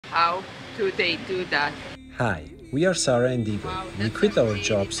How do they do that? Hi, we are Sara and Igor. We quit our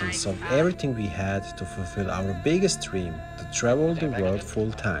jobs and sold everything we had to fulfill our biggest dream, to travel the world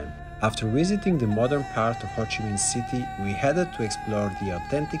full-time. After visiting the modern part of Ho Chi Minh City, we headed to explore the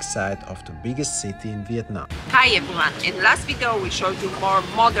authentic side of the biggest city in Vietnam. Hi everyone, in last video we showed you more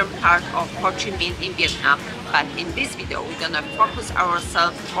modern part of Ho Chi Minh in Vietnam, but in this video we're gonna focus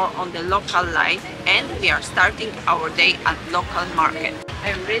ourselves more on the local life, and we are starting our day at local market.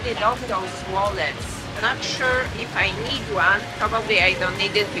 I really love those wallets. Not sure if I need one, probably I don't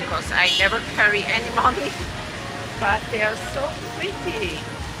need it because I never carry any money, but they are so pretty.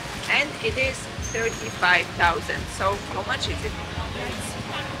 And it is 35,000. So how much is it?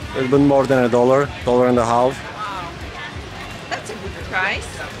 A little bit more than $1, $1.50. Wow, that's a good price.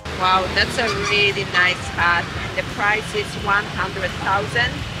 Wow, that's a really nice hat. The price is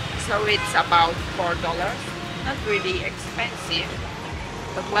 100,000, so it's about $4. Not really expensive,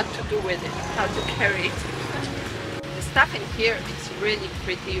 but what to do with it? How to carry it? The stuff in here is really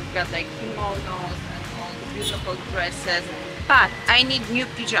pretty. You've got like kimonos and all the beautiful dresses. But I need new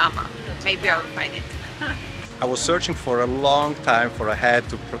pajama. Maybe I'll find it. I was searching for a long time for a hat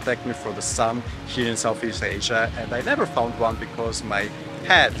to protect me from the sun here in Southeast Asia, and I never found one because my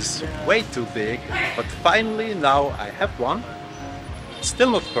head is way too big. But finally now I have one. Still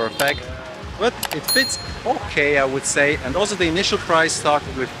not perfect, but it fits okay, I would say. And also the initial price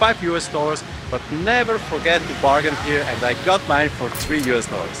started with $5 US, but never forget to bargain here, and I got mine for $3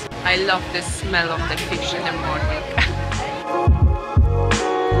 US. I love the smell of the fish in the morning.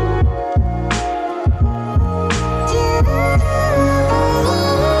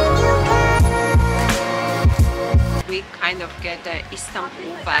 We kind of get the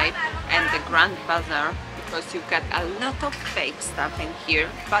Istanbul vibe and the Grand Bazaar because you've got a lot of fake stuff in here,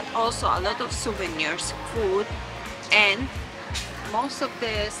 but also a lot of souvenirs, food, and most of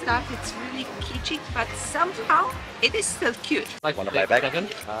the stuff it's really kitschy, but somehow it is still cute. Want to buy back again?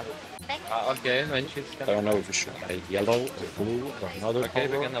 Okay, when she's I don't know if we should buy yellow or blue or another okay,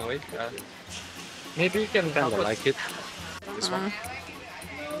 color. we're gonna wait. Maybe you can kind of like it. This one.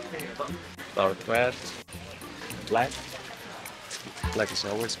 Dark red. Black. Black is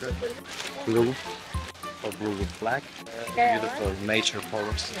always good. Blue. Or blue with black. Beautiful nature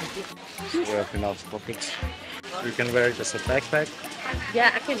colors. We have enough pockets. You can wear it as a backpack.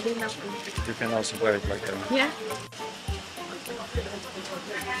 Yeah, I can do now. You can also wear it like a... Yeah.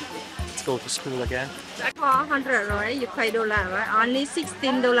 Let's go to school again. Có 100 rồi, you pay dollar, right? Only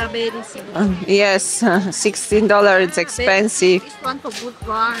 $16 baby. Yes, $16. It's expensive. This one for good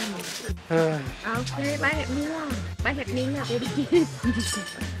one. Okay, buy hạt miếng. Buy hạt miếng là baby.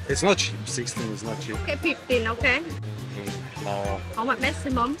 It's not cheap. 16 is not cheap. Okay, 15, okay? No. How much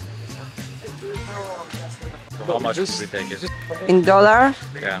maximum? How much did we take it? In dollar?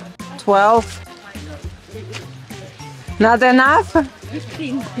 Yeah. 12. Not enough?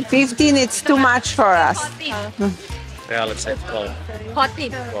 15. 15, it's too much for us. 40. Yeah, let's say 12. 40.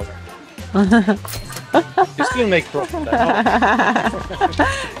 12. You still make profit.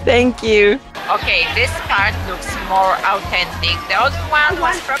 Thank you. Okay, this part looks more authentic. The other one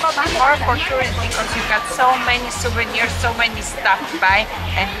was probably more for tourists because you got so many souvenirs, so many stuff to buy.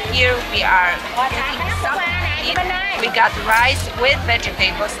 And here we are getting something to eat. We got rice with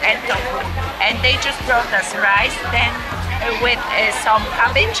vegetables and tofu. And they just brought us rice, then with some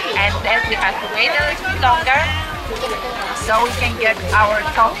cabbage, and then we have to wait a little longer so we can get our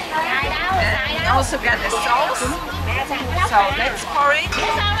tofu. And also get the sauce. So let's pour it.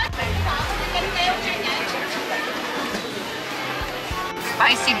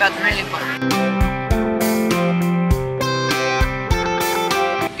 Spicy but really good.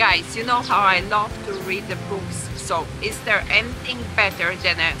 Guys, you know how I love to read the books. So is there anything better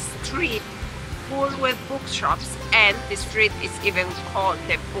than a street full with bookshops, and the street is even called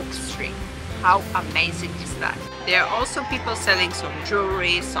the book street? How amazing is that? There are also people selling some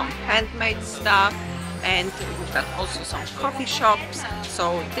jewelry, some handmade stuff, and we've got also some coffee shops.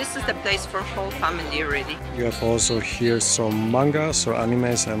 So this is the place for whole family really. You have also here some mangas or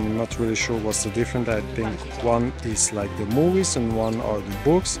animes. I'm not really sure what's the difference. I think one is like the movies and one are the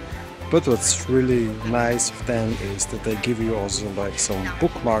books. But what's really nice of them is that they give you also like some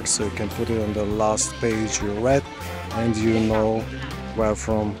bookmarks, so you can put it on the last page you read and you know where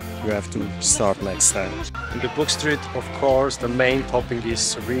from you have to start next time. In the book street, of course, the main topic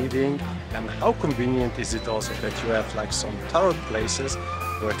is reading, and how convenient is it also that you have like some tarot places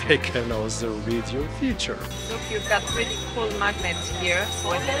where they can also read your future. Look, you've got really cool magnets here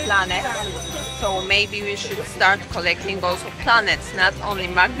with planets. So maybe we should start collecting also planets, not only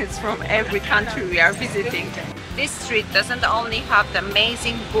magnets from every country we are visiting. This street doesn't only have the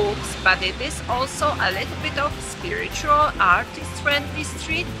amazing books, but it is also a little bit of spiritual, artist-friendly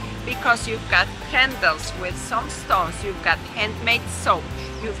street, because you've got candles with some stones, you've got handmade soap,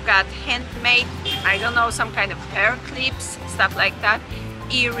 you've got handmade, I don't know, some kind of hair clips, stuff like that,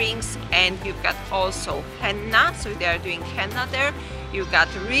 earrings, and you've got also henna, so they are doing henna there. You got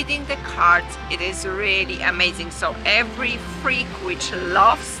reading the cards. It is really amazing. So every freak which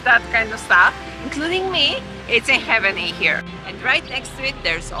loves that kind of stuff, including me, it's in heaven in here. And right next to it,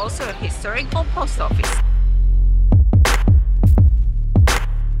 there's also a historical post office.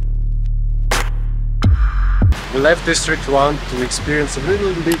 We left District 1 to experience a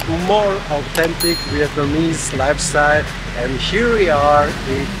little bit more authentic Vietnamese lifestyle, and here we are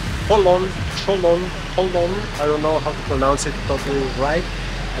in Cholon, I don't know how to pronounce it totally right,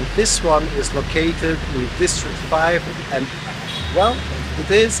 and this one is located in District 5, and well,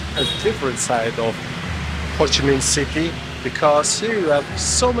 it is a different side of Ho Chi Minh City, because here you have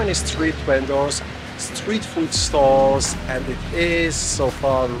so many street vendors, street food stores, and it is so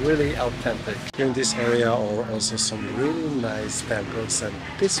far really authentic. Here in this area are also some really nice temples, and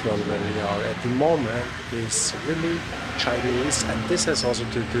this one where we are at the moment is really Chinese, and this has also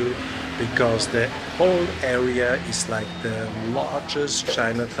to do because the whole area is like the largest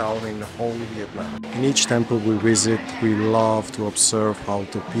Chinatown in the whole Vietnam. In each temple we visit, we love to observe how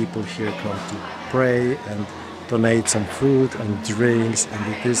the people here come to pray and donate some food and drinks,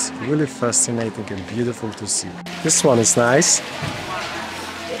 and it is really fascinating and beautiful to see. This one is nice.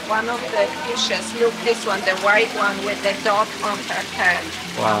 One of the fishes, look, this one, the white one with the dot on her head.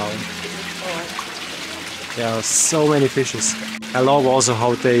 Wow. There are so many fishes. I love also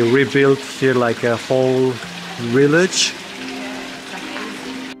how they rebuilt here like a whole village.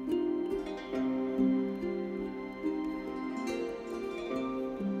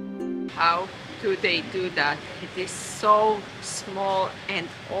 How do they do that? It is so small and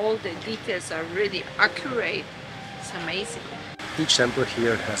all the details are really accurate. It's amazing. Each temple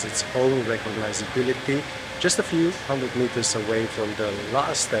here has its own recognizability. Just a few hundred meters away from the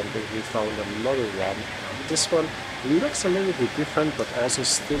last temple we found another one. This one looks a little bit different, but also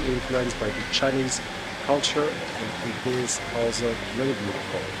still influenced by the Chinese culture, and it is also very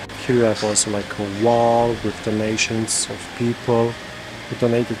beautiful. Here you have also like a wall with donations of people who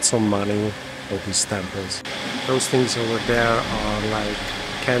donated some money for these temples. Those things over there are like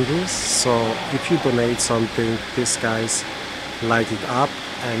candles, so if you donate something, these guys light it up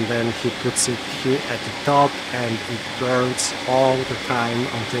and then he puts it here at the top and it burns all the time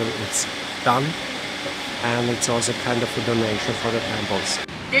until it's done, and it's also kind of a donation for the temples.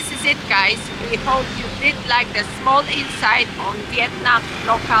 This is it, guys. We hope you did like the small insight on Vietnam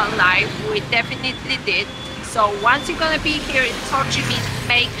local life. We definitely did. So once you're gonna be here in Ho Chi Minh,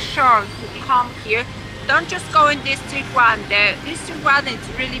 make sure to come here. Don't just go in District 1. The District 1 is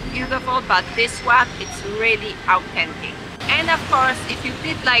really beautiful, but this one, it's really authentic. And of course, if you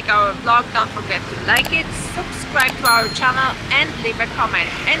did like our vlog, don't forget to like it, subscribe to our channel and leave a comment.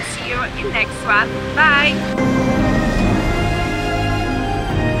 And see you in next one. Bye!